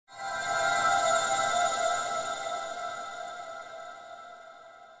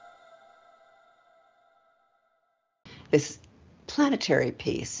this planetary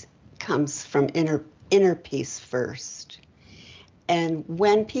peace comes from inner peace first. And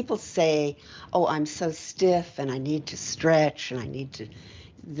when people say, oh, I'm so stiff and I need to stretch and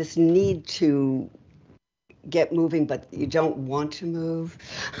this need to get moving, but you don't want to move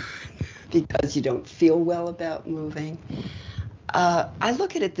because you don't feel well about moving. I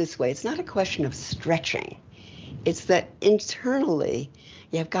look at it this way. It's not a question of stretching. It's that internally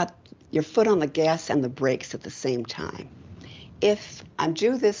you've got your foot on the gas and the brakes at the same time. If I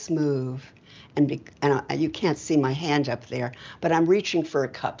do this move, and you can't see my hand up there, but I'm reaching for a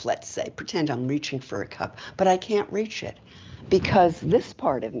cup, let's say. Pretend I'm reaching for a cup, but I can't reach it because this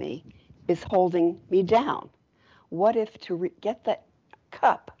part of me is holding me down. What if to get that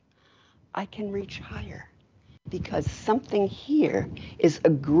cup, I can reach higher? Because something here is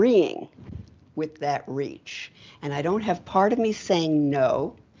agreeing with that reach. And I don't have part of me saying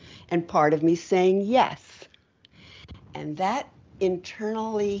no and part of me saying yes. And that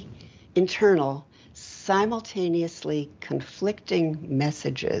internal, simultaneously conflicting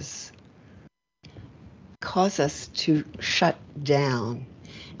messages cause us to shut down.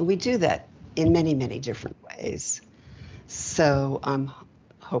 And we do that in many, many different ways. So I'm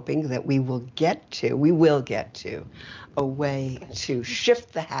hoping that we will get to a way to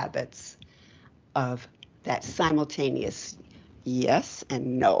shift the habits of that simultaneous yes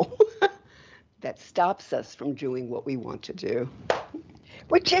and no that stops us from doing what we want to do.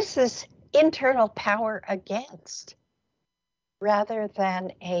 Which is this internal power against, rather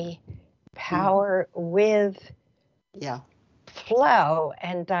than a power with flow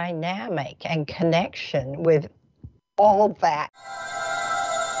and dynamic and connection with all that.